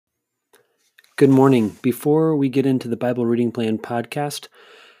Good morning. Before we get into the Bible Reading Plan podcast,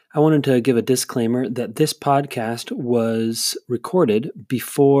 I wanted to give a disclaimer that this podcast was recorded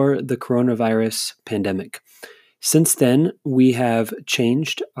before the coronavirus pandemic. Since then, we have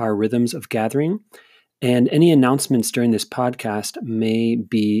changed our rhythms of gathering, and any announcements during this podcast may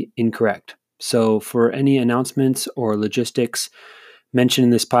be incorrect. So for any announcements or logistics mentioned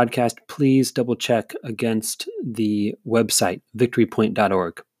in this podcast, please double check against the website,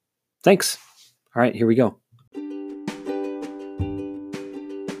 victorypoint.org. Thanks. All right, here we go.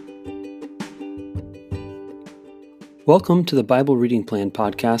 Welcome to the Bible Reading Plan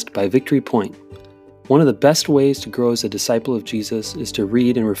podcast by Victory Point. One of the best ways to grow as a disciple of Jesus is to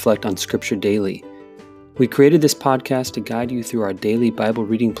read and reflect on Scripture daily. We created this podcast to guide you through our daily Bible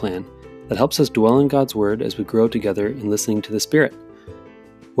reading plan that helps us dwell in God's Word as we grow together in listening to the Spirit.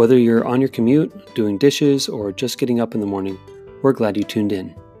 Whether you're on your commute, doing dishes, or just getting up in the morning, we're glad you tuned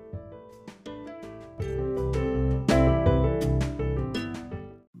in.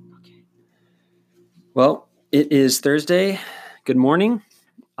 Well, it is Thursday. Good morning.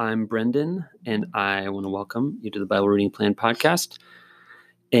 I'm Brendan, and I want to welcome you to the Bible Reading Plan podcast.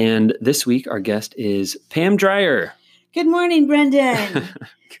 And this week, our guest is Pam Dreyer. Good morning, Brendan.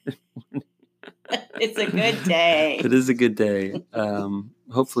 Good morning. It's a good day. It is a good day.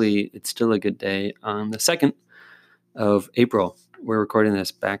 Hopefully, it's still a good day on the 2nd of April. We're recording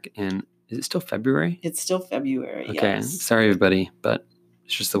this back in, is it still February? It's still February, okay. Yes. Sorry, everybody, but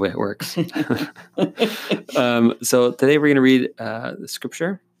it's just the way it works. So today we're going to read the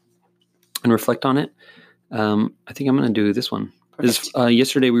scripture and reflect on it. I think I'm going to do this one.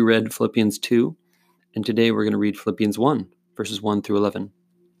 Yesterday we read Philippians 2, and today we're going to read Philippians 1, verses 1 through 11.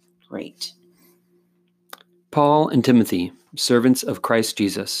 Great. Paul and Timothy, servants of Christ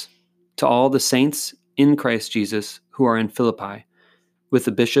Jesus, to all the saints in Christ Jesus who are in Philippi, with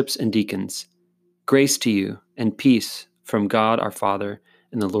the bishops and deacons, grace to you and peace from God our Father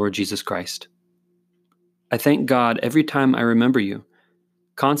and the Lord Jesus Christ. I thank God every time I remember you,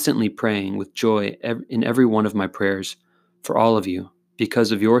 constantly praying with joy in every one of my prayers for all of you,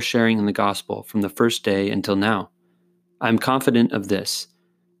 because of your sharing in the gospel from the first day until now. I am confident of this,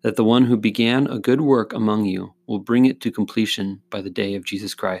 that the one who began a good work among you will bring it to completion by the day of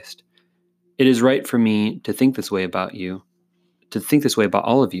Jesus Christ. It is right for me to think this way about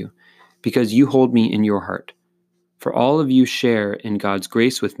all of you, because you hold me in your heart. For all of you share in God's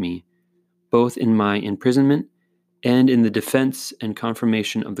grace with me, both in my imprisonment and in the defense and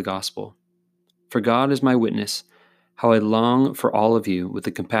confirmation of the gospel. For God is my witness, how I long for all of you with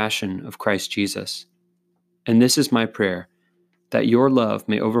the compassion of Christ Jesus. And this is my prayer, that your love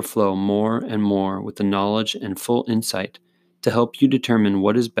may overflow more and more with the knowledge and full insight to help you determine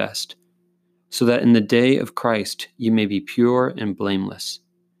what is best, so that in the day of Christ you may be pure and blameless,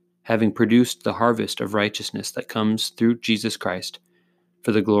 having produced the harvest of righteousness that comes through Jesus Christ,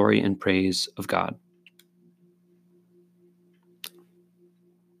 for the glory and praise of God.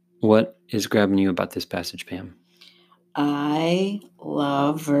 What is grabbing you about this passage, Pam? I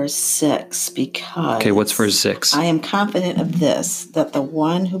love verse 6 because... Okay, what's verse 6? I am confident of this, that the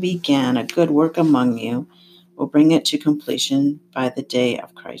one who began a good work among you will bring it to completion by the day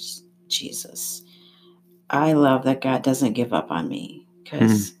of Christ Jesus. I love that God doesn't give up on me,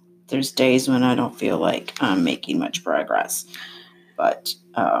 because there's days when I don't feel like I'm making much progress. But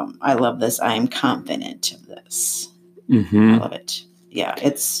I love this. I am confident of this. I love it. Yeah,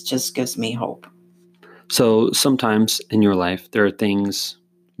 it just gives me hope. So sometimes in your life, there are things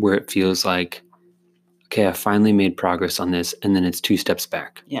where it feels like, okay, I finally made progress on this, and then it's 2 steps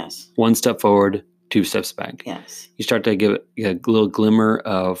back. Yes. 1 step forward, 2 steps back. Yes. You start to get a little glimmer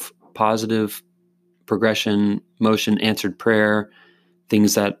of positive progression, motion, answered prayer,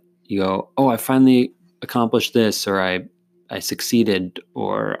 things that you go, oh, I finally accomplished this, or I succeeded,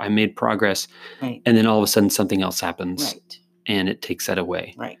 or I made progress. Right. And then all of a sudden something else happens. Right. And it takes that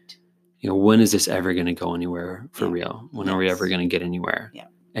away. Right. When is this ever going to go anywhere for real? When are we ever going to get anywhere? Yeah.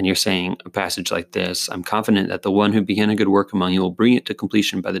 And you're saying a passage like this, I'm confident that the one who began a good work among you will bring it to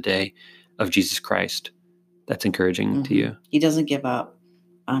completion by the day of Jesus Christ. That's encouraging to you. He doesn't give up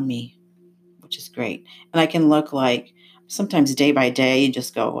on me, which is great. And I can look like sometimes day by day, you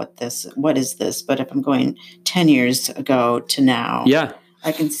just go, what is this? But if I'm going 10 years ago to now,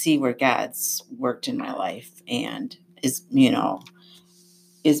 I can see where God's worked in my life and is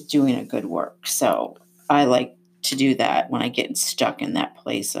doing a good work. So I like to do that when I get stuck in that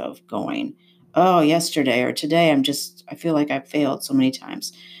place of going, oh, yesterday or today, I feel like I've failed so many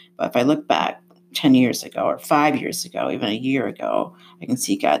times. But if I look back 10 years ago or 5 years ago, even a year ago, I can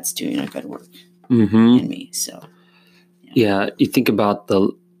see God's doing a good work in me. So, yeah, you think about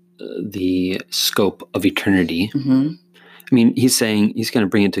the scope of eternity. Hmm. I mean, he's saying he's going to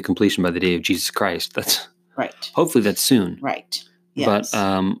bring it to completion by the day of Jesus Christ. That's Right. hopefully that's soon. Right. Yes.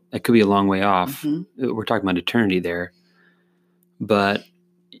 But it could be a long way off. Mhm. We're talking about eternity there. But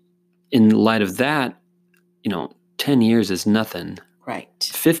in light of that, 10 years is nothing. Right.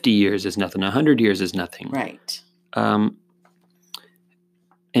 50 years is nothing. 100 years is nothing. Right.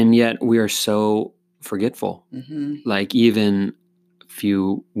 And yet we are so forgetful. Hmm. Like even a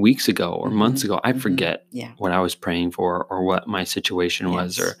few weeks ago or months ago, I Mhm. forget Yeah. what I was praying for or what my situation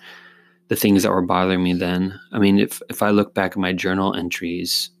was Yes. or the things that were bothering me then. I mean, if I look back at my journal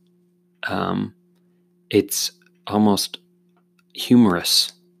entries, it's almost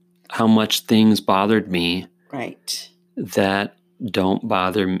humorous how much things bothered me Right. that don't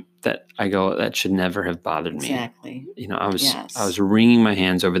bother me, that I go, that should never have bothered me. Exactly. I was Yes. wringing my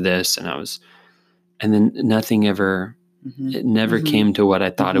hands over this, and then nothing ever, Mhm. it never Mhm. came to what I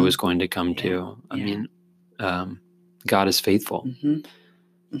thought it Mhm. was going to come Yeah. to. I Yeah. mean, God is faithful. Hmm.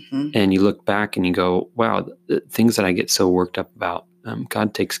 Hmm. And you look back and you go, wow, the things that I get so worked up about,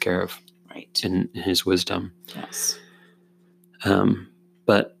 God takes care of Right. in his wisdom. Yes.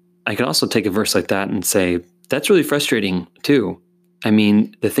 But I could also take a verse like that and say, that's really frustrating too. I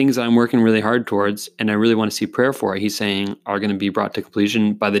mean, the things I'm working really hard towards and I really want to see prayer for, he's saying are going to be brought to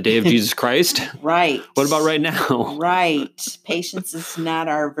completion by the day of Jesus Christ. Right. What about right now? Right. Patience is not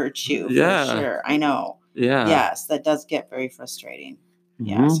our virtue, Yeah. for sure. I know. Yeah. Yes, that does get very frustrating. Mhm.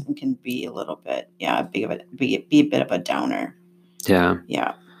 Yes, and can be a little bit, be a bit of a downer. Yeah.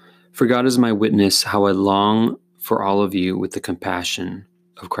 Yeah. For God is my witness, how I long for all of you with the compassion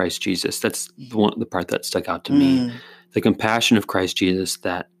of Christ Jesus. That's the part that stuck out to me. Mm. The compassion of Christ Jesus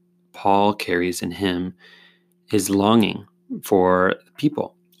that Paul carries in him, his longing for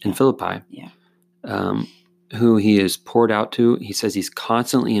people in Yeah. Philippi, Yeah. who he is poured out to. He says he's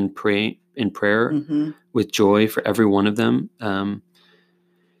constantly in prayer Mhm. with joy for every one of them.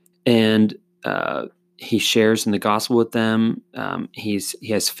 And he shares in the gospel with them. He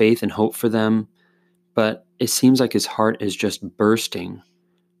has faith and hope for them, but it seems like his heart is just bursting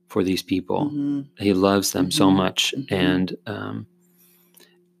for these people. Mhm. He loves them so Mhm. much, Mhm.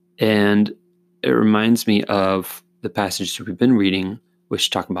 and it reminds me of the passage that we've been reading, which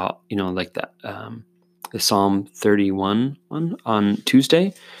talk about like that the Psalm 31 one on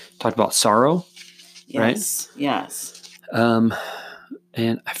Tuesday talked about sorrow, right? Yes.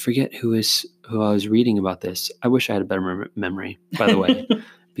 And I forget who I was reading about this. I wish I had a better memory, by the way,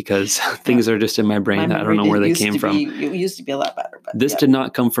 because things are just in my brain that I don't know where they came from. It used to be a lot better, but This did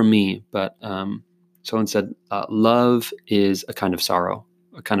not come from me, but someone said, love is a kind of sorrow,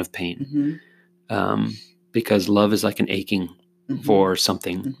 a kind of pain, Mhm. because love is like an aching Mhm. for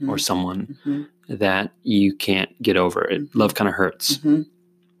something or Mhm. someone Mhm. that you can't get over. Love kind of hurts. Mhm.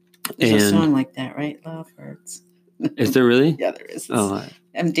 There's a And song like that, right? Love hurts. is there really? Yeah, there is. Oh,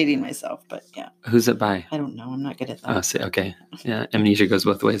 I'm dating myself, but yeah. who's it by? I don't know. I'm not good at that. Oh, see, okay. Yeah, amnesia goes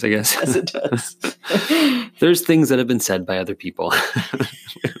both ways, I guess. Yes, it does. There's things that have been said by other people.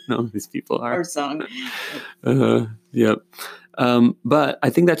 We don't know who these people are. Our song. Yep. But I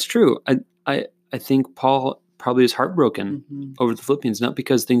think that's true. I think Paul probably is heartbroken Mhm. over the Philippians, not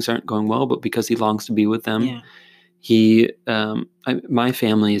because things aren't going well, but because he longs to be with them. Yeah. My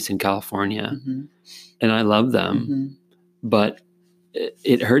family is in California, Mhm. and I love them, Mhm. but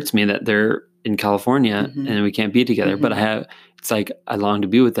it hurts me that they're in California Mhm. and we can't be together. But it's like I long to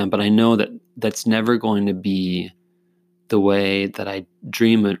be with them, but I know that that's never going to be the way that I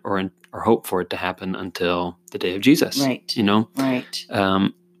dream it or hope for it to happen until the day of Jesus. Right. Right.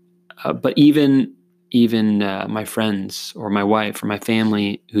 But even my friends or my wife or my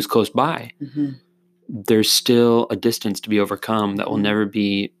family who's close by, Mhm. there's still a distance to be overcome that will Mhm. never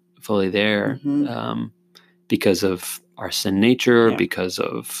be fully there, Mhm. because of our sin nature, Yeah. because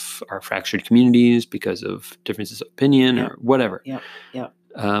of our fractured communities, because of differences of opinion or whatever. Yep. Yep.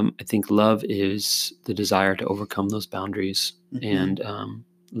 I think love is the desire to overcome those boundaries and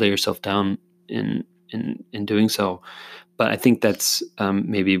lay yourself down in doing so. But I think that's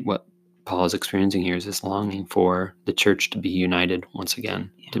maybe what Paul is experiencing here is this longing for the church to be united once again,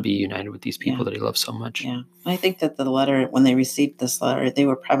 to be united with these people that he loves so much. Yeah. I think that the letter, when they received this letter, they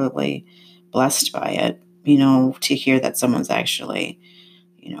were probably blessed by it, to hear that someone's actually,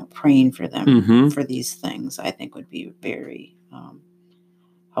 praying for them for these things, I think would be very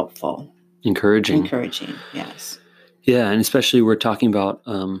helpful. Encouraging. Yes. Yeah. And especially we're talking about,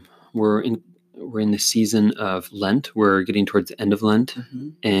 we're in the season of Lent. We're getting towards the end of Lent.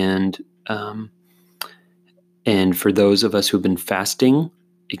 Mm-hmm. And for those of us who've been fasting,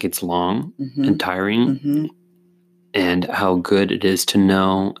 it gets long and tiring. Mm-hmm. and how good it is to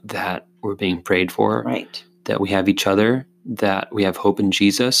know that we're being prayed for, Right. that we have each other, that we have hope in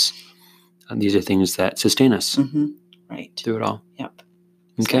Jesus. These are things that sustain us Right. through it all. Yep.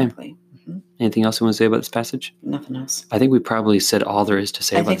 Okay. Exactly. Anything else you want to say about this passage? Nothing else. I think we probably said all there is to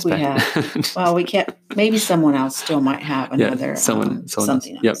say I about think this we passage. have. Well, we can't. Maybe someone else still might have another someone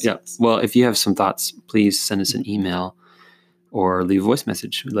something else. else. Yep. Well, if you have some thoughts, please send us an email or leave a voice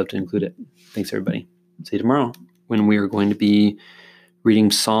message. We'd love to include it. Thanks, everybody. See you tomorrow when we are going to be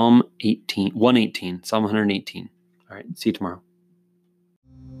reading Psalm 118. Psalm 118. All right. See you tomorrow.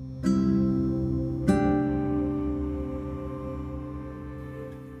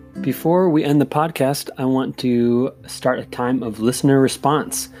 Before we end the podcast, I want to start a time of listener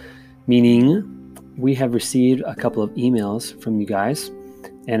response, meaning we have received a couple of emails from you guys,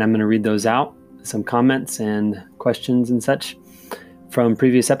 and I'm going to read those out, some comments and questions and such from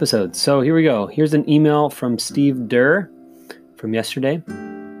previous episodes. So here we go. Here's an email from Steve Durr from yesterday.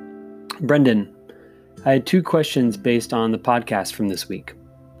 Brendan, I had 2 questions based on the podcast from this week.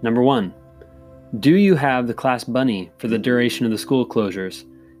 Number 1, do you have the class bunny for the duration of the school closures?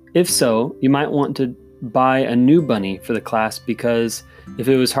 If so, you might want to buy a new bunny for the class, because if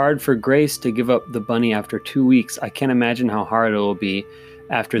it was hard for Grace to give up the bunny after 2 weeks, I can't imagine how hard it will be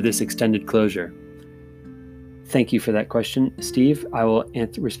after this extended closure. Thank you for that question, Steve. I will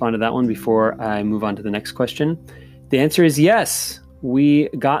respond to that one before I move on to the next question. The answer is yes, we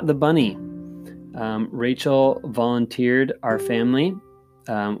got the bunny. Rachel volunteered our family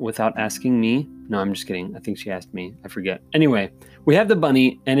without asking me. No, I'm just kidding. I think she asked me. I forget. Anyway, we have the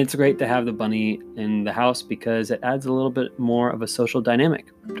bunny, and it's great to have the bunny in the house because it adds a little bit more of a social dynamic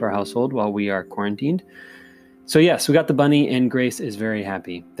to our household while we are quarantined. So yes, we got the bunny, and Grace is very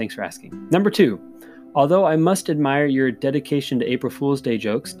happy. Thanks for asking. Number 2, although I must admire your dedication to April Fool's Day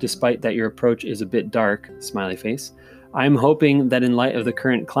jokes, despite that your approach is a bit dark, smiley face, I'm hoping that in light of the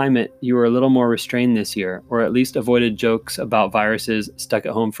current climate, you were a little more restrained this year, or at least avoided jokes about viruses, stuck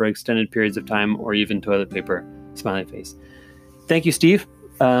at home for extended periods of time, or even toilet paper, smiley face. Thank you, Steve.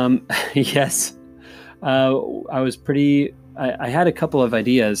 Yes, I had a couple of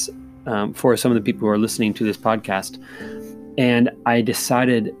ideas for some of the people who are listening to this podcast, and I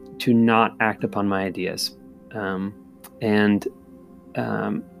decided to not act upon my ideas.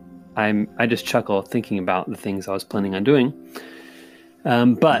 I just chuckle thinking about the things I was planning on doing.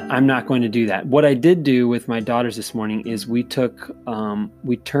 But I'm not going to do that. What I did do with my daughters this morning is we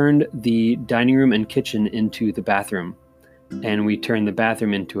turned the dining room and kitchen into the bathroom, and we turned the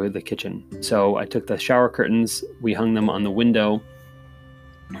bathroom into the kitchen. So I took the shower curtains, we hung them on the window.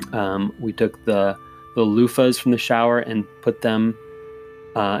 We took the loofahs from the shower and put them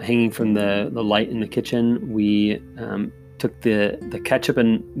hanging from the light in the kitchen. We took the ketchup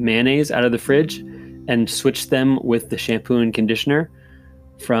and mayonnaise out of the fridge and switched them with the shampoo and conditioner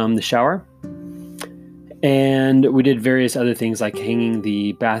from the shower. And we did various other things like hanging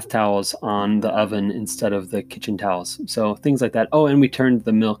the bath towels on the oven instead of the kitchen towels. So things like that. Oh, and we turned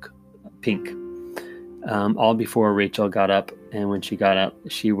the milk pink, all before Rachel got up. And when she got up,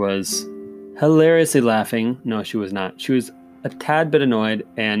 she was hilariously laughing. No, she was not. She was a tad bit annoyed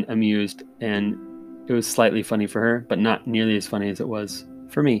and amused, and it was slightly funny for her, but not nearly as funny as it was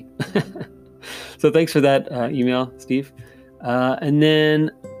for me. So thanks for that email, Steve. And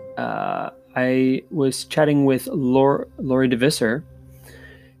then I was chatting with Lori DeVisser,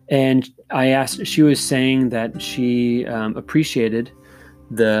 and she was saying that she appreciated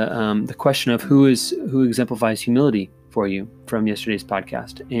the question of who exemplifies humility for you from yesterday's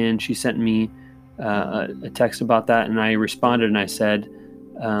podcast. And she sent me a text about that, and I responded and I said,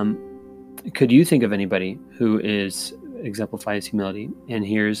 could you think of anybody who exemplifies humility? And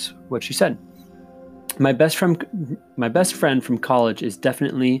here's what she said. My best friend from college is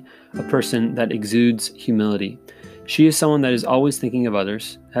definitely a person that exudes humility. She is someone that is always thinking of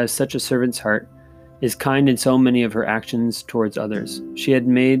others, has such a servant's heart, is kind in so many of her actions towards others. She has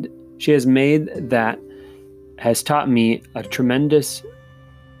made that has taught me a tremendous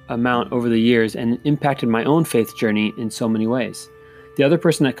amount over the years and impacted my own faith journey in so many ways. The other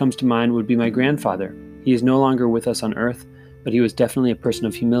person that comes to mind would be my grandfather. He is no longer with us on earth, but he was definitely a person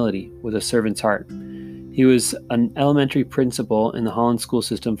of humility with a servant's heart. He was an elementary principal in the Holland school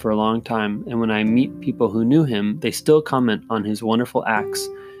system for a long time, and when I meet people who knew him, they still comment on his wonderful acts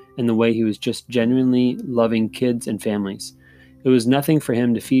and the way he was just genuinely loving kids and families. It was nothing for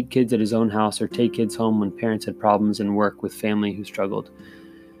him to feed kids at his own house or take kids home when parents had problems and work with family who struggled.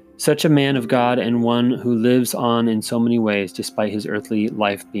 Such a man of God, and one who lives on in so many ways despite his earthly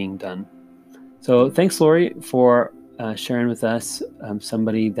life being done. So thanks, Lori, for sharing with us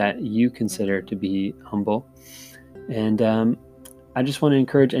somebody that you consider to be humble. And I just want to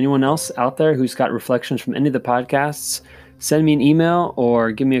encourage anyone else out there who's got reflections from any of the podcasts, send me an email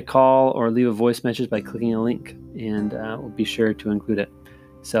or give me a call or leave a voice message by clicking a link, and we'll be sure to include it.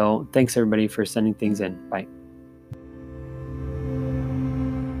 So thanks everybody for sending things in. Bye.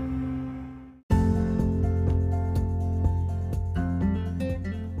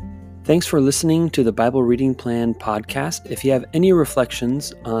 Thanks for listening to the Bible Reading Plan podcast. If you have any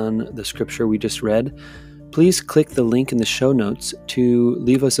reflections on the scripture we just read, please click the link in the show notes to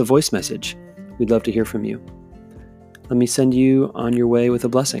leave us a voice message. We'd love to hear from you. Let me send you on your way with a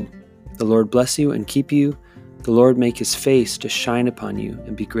blessing. The Lord bless you and keep you. The Lord make his face to shine upon you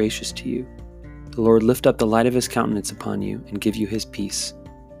and be gracious to you. The Lord lift up the light of his countenance upon you and give you his peace.